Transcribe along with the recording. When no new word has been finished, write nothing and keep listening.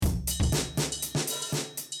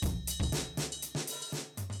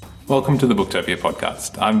Welcome to the Booktopia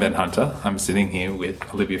podcast. I'm Ben Hunter. I'm sitting here with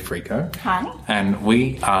Olivia Frico. Hi. And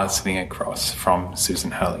we are sitting across from Susan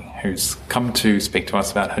Hurley, who's come to speak to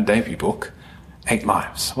us about her debut book, 8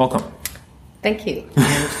 Lives. Welcome. Thank you.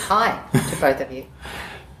 And hi to both of you.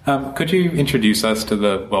 Could you introduce us to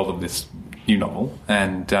the world of this new novel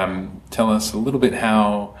and tell us a little bit of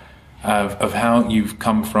how you've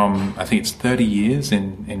come from, I think it's 30 years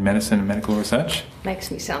in medicine and medical research? Makes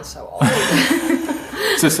me sound so old.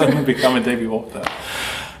 To suddenly become a debut author.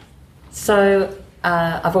 So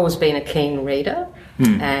I've always been a keen reader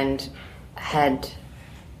and had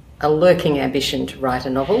a lurking ambition to write a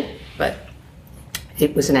novel, but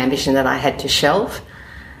it was an ambition that I had to shelve.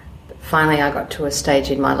 But finally I got to a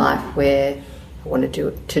stage in my life where I wanted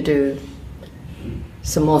to do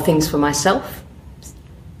some more things for myself,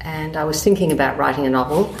 and I was thinking about writing a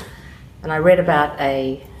novel, and I read about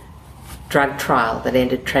a drug trial that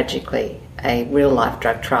ended tragically, a real-life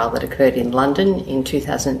drug trial that occurred in London in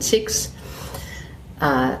 2006.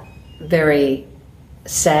 Very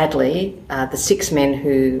sadly, the 6 men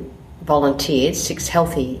who volunteered, 6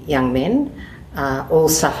 healthy young men, all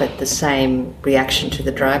suffered the same reaction to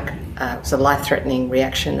the drug. It was a life-threatening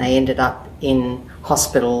reaction. They ended up in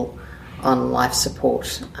hospital on life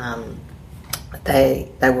support. They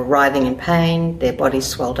were writhing in pain, their bodies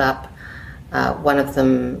swelled up. One of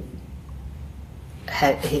them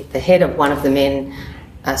the head of one of the men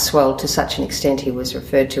swelled to such an extent he was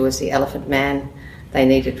referred to as the Elephant Man. They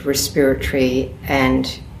needed respiratory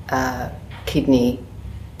and kidney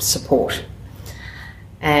support.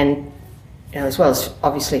 And as well as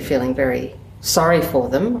obviously feeling very sorry for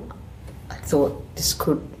them, I thought this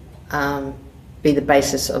could be the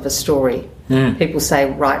basis of a story. People say,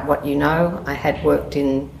 write what you know. I had worked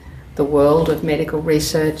in the world of medical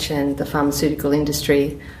research and the pharmaceutical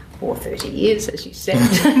industry for 30 years, as you said.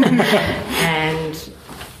 And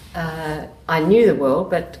I knew the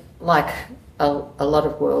world, but like a lot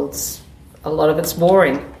of worlds, a lot of it's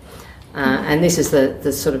boring. And this is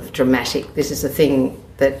the sort of dramatic, this is the thing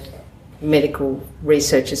that medical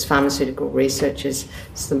researchers, pharmaceutical researchers,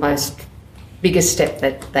 it's the biggest step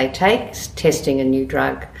that they take, testing a new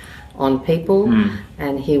drug on people.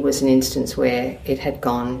 And here was an instance where it had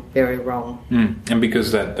gone very wrong. And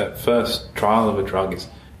because that first trial of a drug is,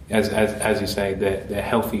 as you say, they're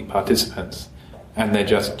healthy participants and they're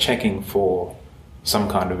just checking for some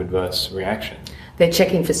kind of adverse reaction. They're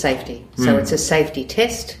checking for safety. So it's a safety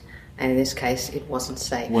test, and in this case it wasn't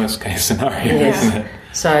safe. Worst case scenario, yes. Isn't it?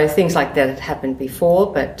 So things like that had happened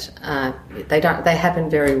before, but they happen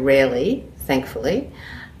very rarely, thankfully.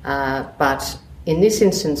 But in this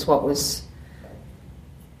instance what was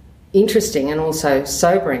interesting and also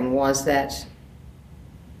sobering was that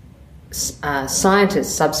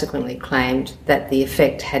scientists subsequently claimed that the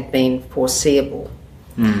effect had been foreseeable.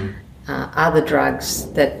 Other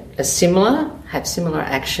drugs that are similar, have similar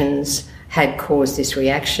actions, had caused this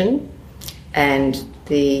reaction, and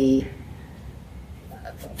the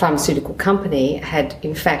pharmaceutical company had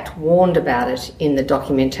in fact warned about it in the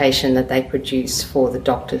documentation that they produce for the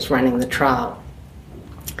doctors running the trial.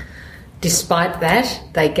 Despite that,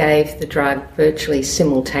 they gave the drug virtually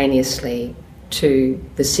simultaneously to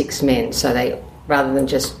the 6 men. So they, rather than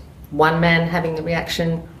just one man having the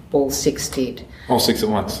reaction, all 6 did. All 6 at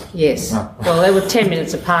once? Yes. Oh. Well, they were 10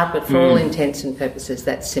 minutes apart, but for all intents and purposes,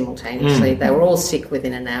 that's simultaneously. They were all sick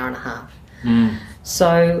within an hour and a half.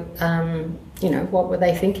 So, what were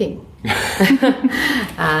they thinking?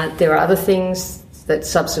 There are other things that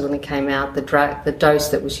subsequently came out. The dose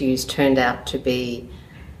that was used turned out to be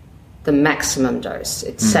the maximum dose.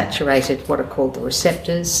 It saturated what are called the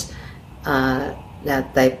receptors.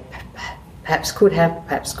 Now, they perhaps could have,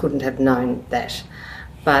 perhaps couldn't have known that.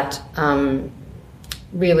 But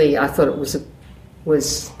really, I thought it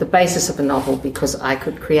was the basis of a novel because I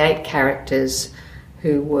could create characters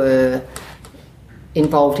who were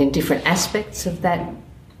involved in different aspects of that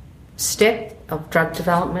step of drug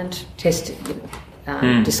development,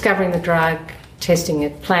 discovering the drug, testing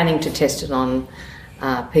it, planning to test it on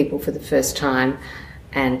people for the first time,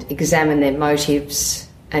 and examine their motives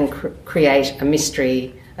and create a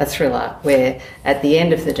mystery, a thriller, where at the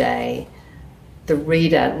end of the day the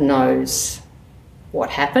reader knows what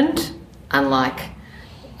happened, unlike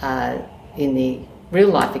in the real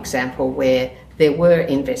life example where there were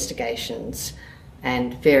investigations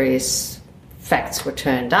and various facts were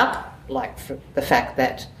turned up, like the fact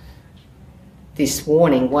that this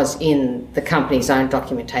warning was in the company's own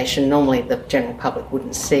documentation. Normally the general public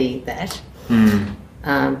wouldn't see that.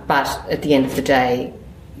 But at the end of the day,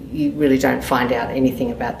 you really don't find out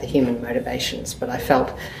anything about the human motivations. But I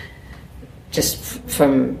felt, just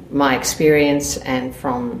from my experience and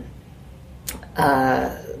from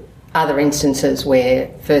other instances where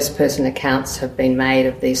first-person accounts have been made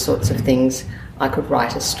of these sorts of things, I could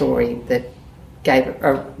write a story that gave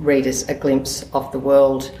readers a glimpse of the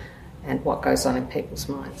world and what goes on in people's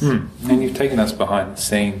minds. And you've taken us behind the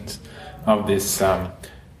scenes of this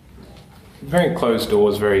very closed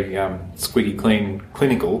doors, very squeaky clean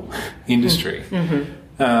clinical industry.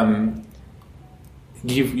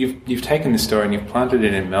 You've taken this story and you've planted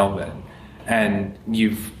it in Melbourne, and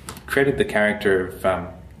you've created the character of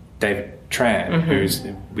David Tran, who's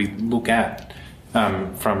we look at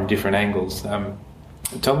from different angles.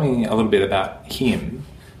 Tell me a little bit about him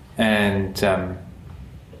and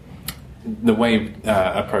the way you've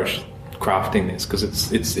approached crafting this, because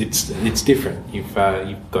it's different. You've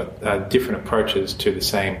got different approaches to the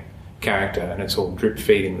same character, and it's all drip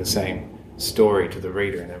feeding the same story to the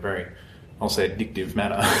reader in a very, I'll say, addictive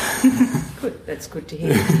manner. Good, that's good to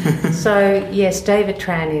hear. So yes, David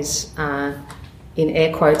Tran is, in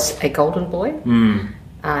air quotes, a golden boy.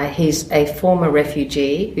 He's a former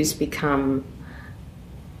refugee who's become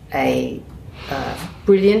a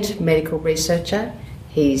brilliant medical researcher.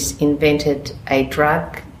 He's invented a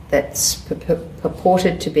drug that's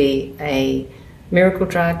purported to be a miracle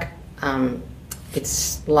drug.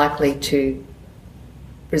 It's likely to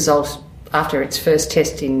result, after its first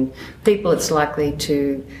test in people, it's likely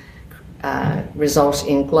to result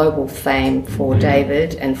in global fame for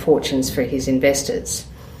David and fortunes for his investors.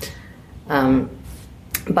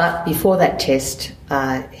 But before that test,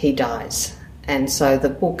 he dies. And so the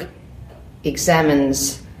book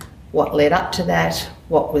examines what led up to that,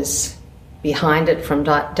 what was behind it from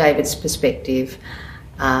David's perspective,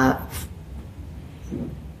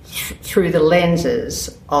 through the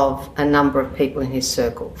lenses of a number of people in his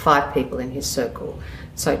circle, 5 people in his circle.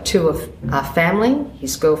 So 2 are family,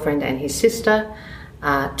 his girlfriend and his sister,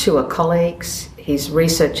 2 are colleagues, his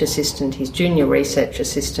research assistant, his junior research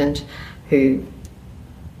assistant, who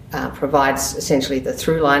provides essentially the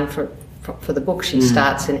through line for the book. She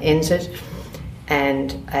starts and ends it,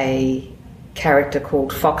 and a character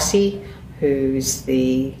called Foxy, who's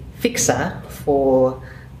the fixer for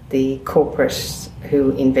the corporates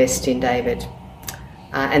who invest in David.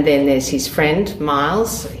 And then there's his friend,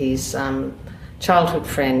 Miles, his childhood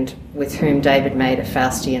friend with whom David made a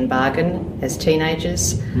Faustian bargain as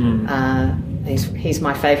teenagers. He's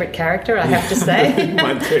my favourite character, I have to say.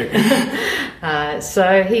 Mine too.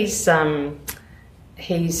 So he's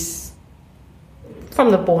from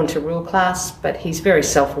the born to rule class, but he's very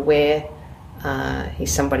self-aware.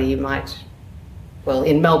 He's somebody you might, well,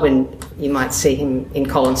 in Melbourne, you might see him in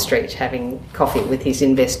Collins Street having coffee with his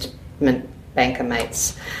investment banker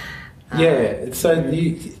mates. So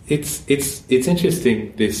it's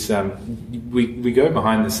interesting. This we go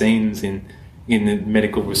behind the scenes in the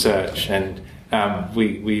medical research, and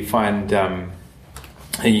we find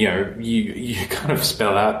you kind of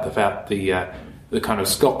spell out about the kind of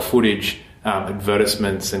stock footage.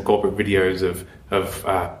 Advertisements and corporate videos of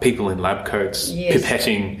people in lab coats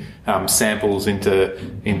pipetting samples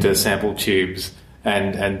into sample tubes,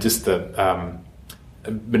 and just the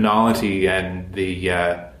banality and the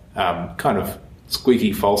kind of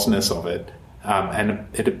squeaky falseness of it, and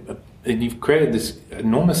you've created this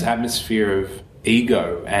enormous atmosphere of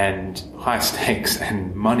ego and high stakes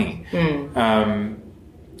and money.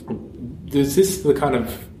 Is this the kind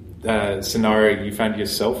of scenario you found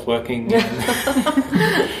yourself working in?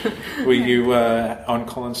 Were you on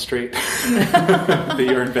Collins Street for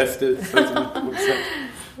your investors?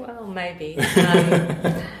 Well, maybe.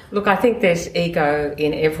 Look, I think there's ego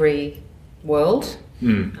in every world.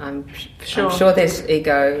 I'm sure there's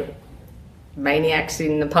ego maniacs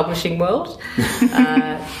in the publishing world.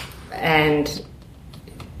 And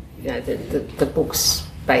the book's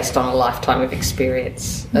based on a lifetime of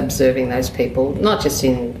experience observing those people, not just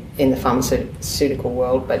in the pharmaceutical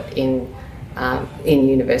world, but in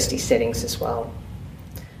university settings as well.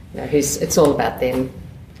 It's all about them.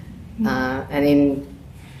 And in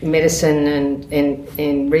medicine and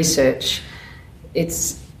in research,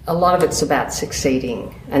 a lot of it's about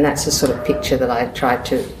succeeding, and that's the sort of picture that I tried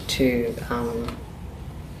to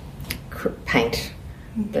paint.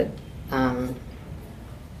 That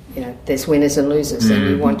there's winners and losers, and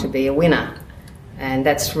you want to be a winner, and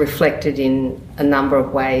that's reflected in a number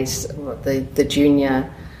of ways. The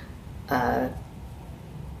junior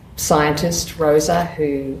scientist, Rosa,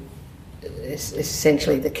 who is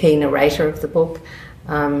essentially the key narrator of the book,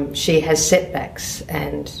 she has setbacks,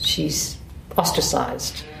 and she's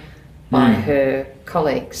ostracised by her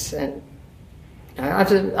colleagues, and I've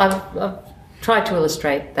tried to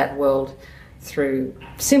illustrate that world through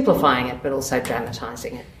simplifying it but also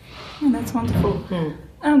dramatising it. Oh, that's wonderful.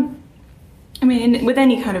 I mean, with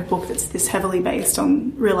any kind of book that's this heavily based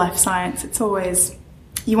on real-life science, it's always,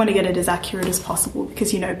 you want to get it as accurate as possible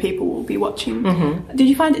because you know people will be watching. Mm-hmm. Did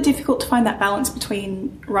you find it difficult to find that balance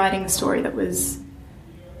between writing a story that was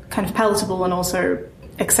kind of palatable and also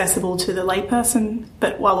accessible to the layperson,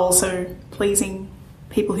 but while also pleasing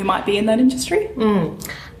people who might be in that industry?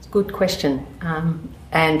 It's a good question.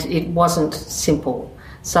 And it wasn't simple.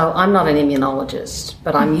 So I'm not an immunologist,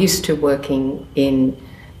 but I'm used to working in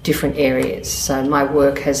different areas. So my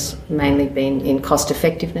work has mainly been in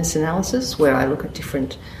cost-effectiveness analysis, where I look at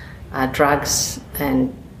different drugs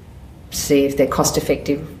and see if they're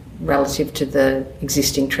cost-effective relative to the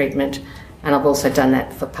existing treatment. And I've also done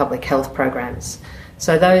that for public health programs.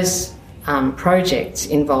 So those projects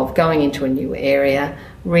involve going into a new area,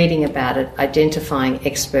 reading about it, identifying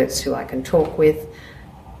experts who I can talk with,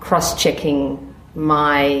 cross-checking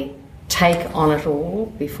my take on it all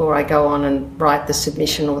before I go on and write the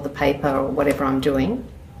submission or the paper or whatever I'm doing,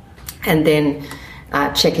 and then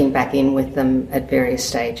checking back in with them at various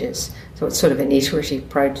stages. So it's sort of an iterative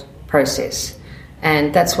process.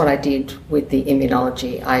 And that's what I did with the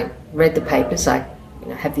immunology. I read the papers. I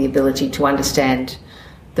have the ability to understand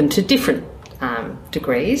them to different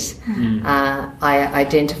degrees. I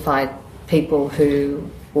identified people who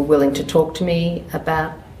were willing to talk to me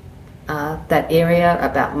about that area,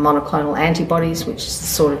 about monoclonal antibodies, which is the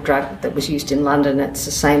sort of drug that was used in London. It's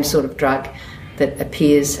the same sort of drug that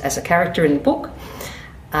appears as a character in the book.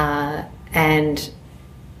 And,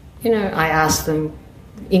 I asked them,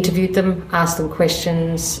 interviewed them, asked them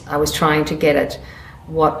questions. I was trying to get at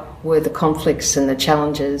what were the conflicts and the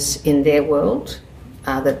challenges in their world.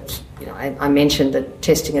 I mentioned that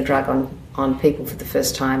testing a drug on people for the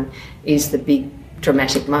first time is the big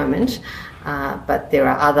dramatic moment, but there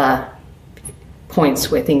are other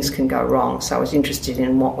points where things can go wrong. So I was interested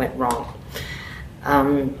in what went wrong.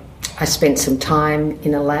 I spent some time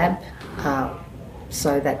in a lab,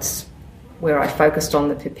 so that's where I focused on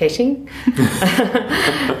the pipetting.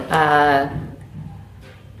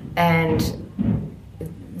 And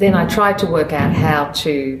then I tried to work out how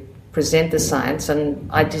to present the science,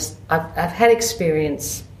 and I've had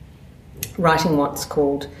experience writing what's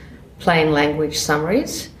called plain language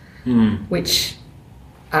summaries, which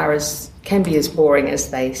can be as boring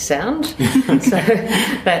as they sound. So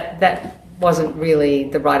that wasn't really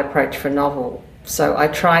the right approach for a novel. So I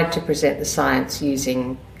tried to present the science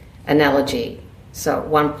using analogy. So at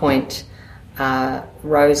one point,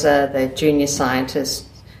 Rosa, the junior scientist,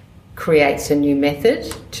 creates a new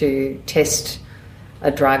method to test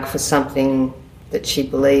a drug for something that she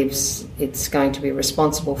believes it's going to be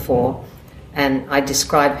responsible for, and I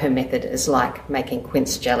describe her method as like making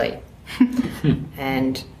quince jelly.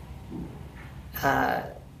 And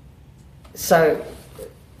so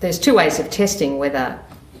there's two ways of testing whether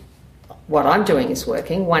what I'm doing is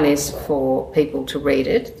working. One is for people to read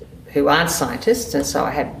it who aren't scientists, and so I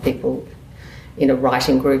have people in a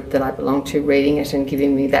writing group that I belong to reading it and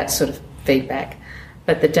giving me that sort of feedback.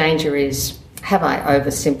 But the danger is, have I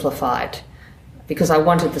oversimplified? Because I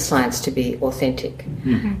wanted the science to be authentic.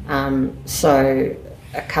 So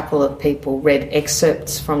a couple of people read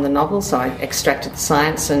excerpts from the novel, so I extracted the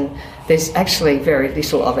science, and there's actually very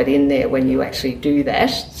little of it in there when you actually do that.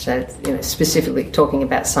 So, specifically talking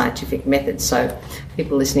about scientific methods. So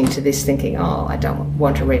people listening to this thinking, oh, I don't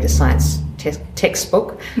want to read a science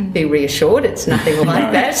textbook, be reassured, it's nothing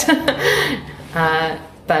like that.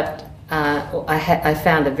 But I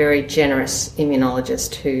found a very generous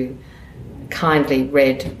immunologist who kindly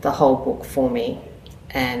read the whole book for me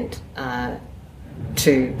and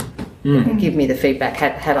to give me the feedback.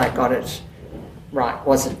 Had I got it right?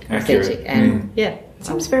 Was it authentic? And it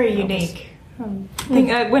seems very unique. I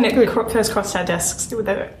think when it first crossed our desks,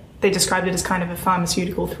 they described it as kind of a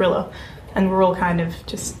pharmaceutical thriller, and we're all kind of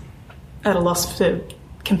just at a loss to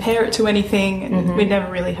compare it to anything, and we'd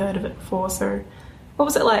never really heard of it before. So what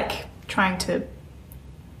was it like trying to,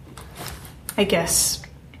 I guess,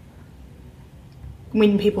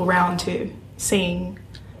 win people round to seeing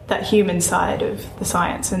that human side of the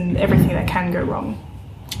science and everything that can go wrong,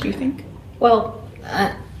 do you think? Well,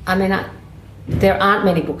 there aren't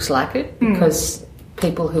many books like it, because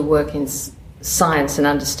people who work in science and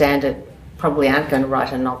understand it probably aren't going to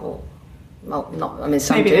write a novel. Well,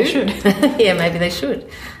 some maybe do. They should. Yeah, maybe they should.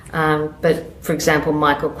 But, for example,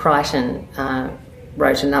 Michael Crichton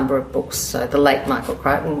wrote a number of books. So the late Michael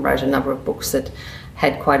Crichton wrote a number of books that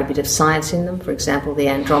had quite a bit of science in them. For example, the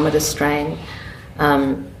Andromeda strain.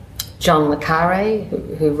 John le Carre,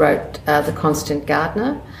 who wrote The Constant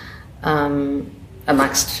Gardener,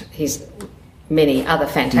 amongst his many other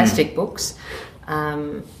fantastic books.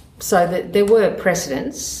 So there were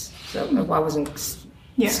precedents, So I wasn't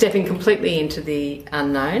stepping completely into the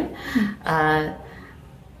unknown.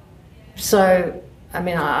 So, I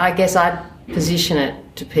mean, I guess I'd position it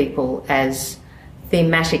to people as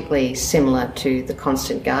thematically similar to The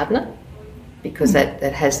Constant Gardener, because that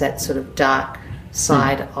has that sort of dark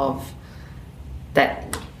side of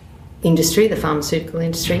that industry, the pharmaceutical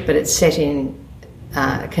industry, but it's set in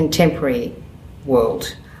a contemporary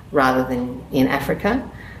world rather than in Africa.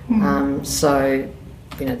 So,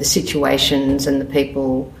 you know, the situations and the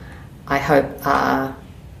people, I hope, are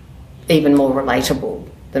even more relatable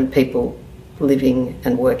than people living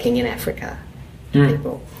and working in Africa.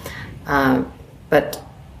 People. But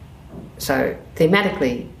so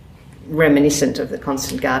thematically reminiscent of The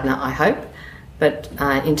Constant Gardener, I hope. But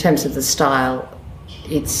in terms of the style,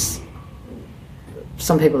 it's,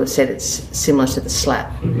 some people have said it's similar to The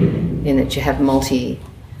Slap, in that you have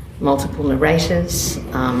multiple narrators. You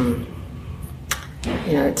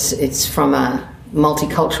know, it's from a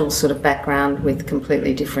multicultural sort of background with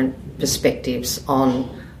completely different perspectives on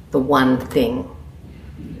the one thing.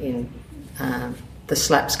 In The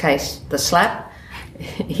Slap's case, The Slap.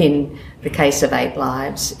 In the case of 8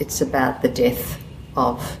 Lives, it's about the death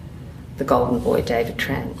of the golden boy, David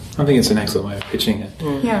Tran. I think it's an excellent way of pitching it.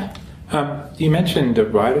 Yeah. You mentioned a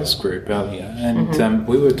writers group earlier, and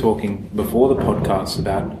we were talking before the podcast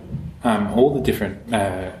about all the different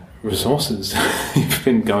resources you've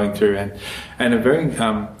been going through, and a very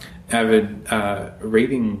avid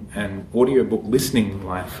reading and audiobook listening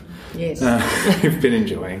life. Yes. You've been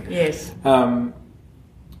enjoying. Yes.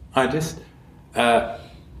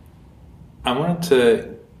 I wanted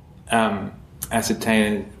to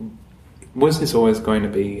ascertain, was this always going to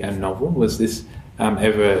be a novel? Was this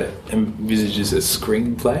ever envisaged as a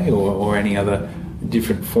screenplay or any other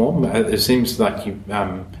different form? It seems like you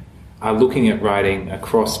are looking at writing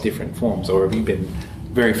across different forms, or have you been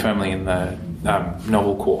very firmly in the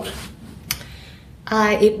novel court?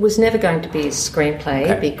 It was never going to be a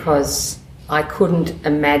screenplay because I couldn't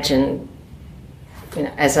imagine, you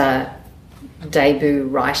know, as a debut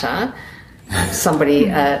writer, somebody,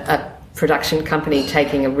 a production company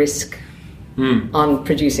taking a risk on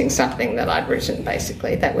producing something that I'd written,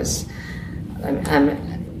 basically. That was...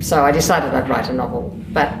 so I decided I'd write a novel.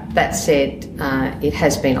 But that said, it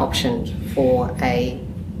has been optioned for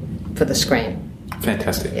the screen.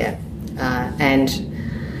 Fantastic. Yeah. And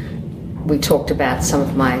we talked about some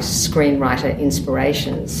of my screenwriter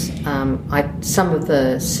inspirations. Some of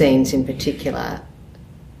the scenes in particular,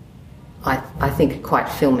 I think, are quite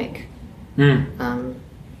filmic.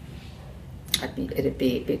 It'd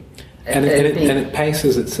be a bit... And it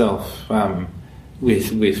paces itself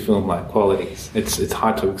with film-like qualities. It's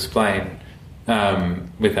hard to explain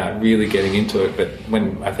without really getting into it. But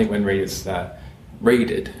when readers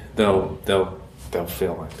read it, they'll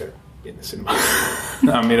feel like they're in the cinema.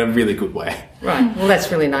 In a really good way. Right. Well, that's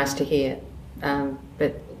really nice to hear. And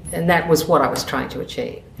that was what I was trying to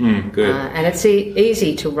achieve. Good. And it's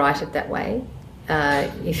easy to write it that way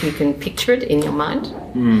if you can picture it in your mind.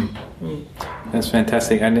 That's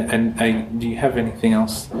fantastic. And do you have anything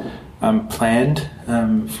else planned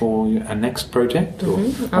for a next project or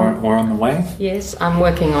on the way? Yes, I'm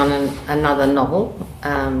working on another novel,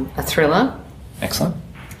 a thriller. Excellent.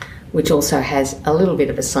 Which also has a little bit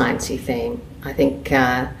of a sciencey theme. I think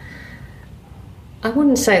I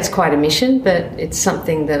wouldn't say it's quite a mission, but it's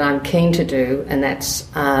something that I'm keen to do, and that's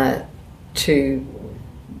to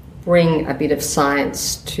bring a bit of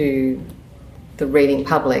science to the reading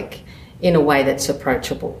public in a way that's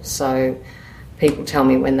approachable. So people tell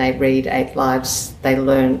me when they read 8 Lives, they've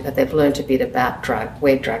learned a bit about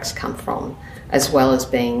where drugs come from, as well as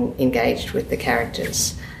being engaged with the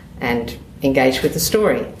characters and engaged with the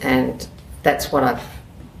story. And that's what I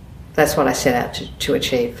set out to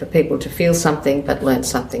achieve, for people to feel something but learn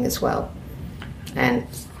something as well. And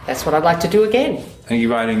that's what I'd like to do again. Are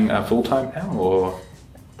you writing full-time now, or...?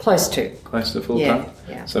 Close to full-time?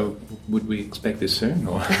 Yeah. So would we expect this soon?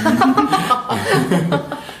 Or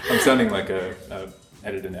I'm sounding like a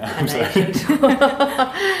editor now. I'm sorry.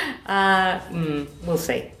 We'll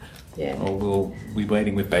see. Yeah. Or we'll be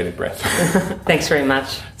waiting with bated breath. Thanks very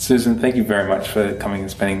much. Susan, thank you very much for coming and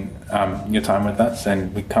spending your time with us,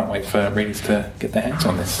 and we can't wait for readers to get their hands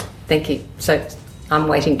on this. Thank you. So I'm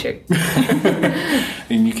waiting to.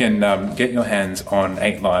 And you can get your hands on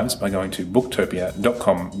 8 Lives by going to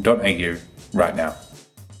booktopia.com.au right now.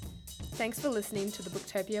 Thanks for listening to the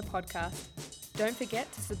Booktopia podcast. Don't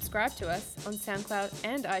forget to subscribe to us on SoundCloud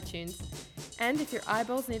and iTunes. And if your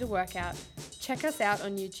eyeballs need a workout, check us out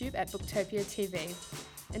on YouTube at Booktopia TV.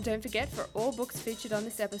 And don't forget, for all books featured on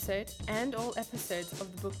this episode and all episodes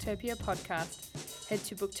of the Booktopia podcast, head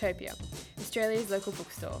to Booktopia, Australia's local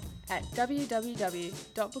bookstore, at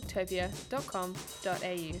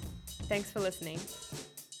www.booktopia.com.au. Thanks for listening.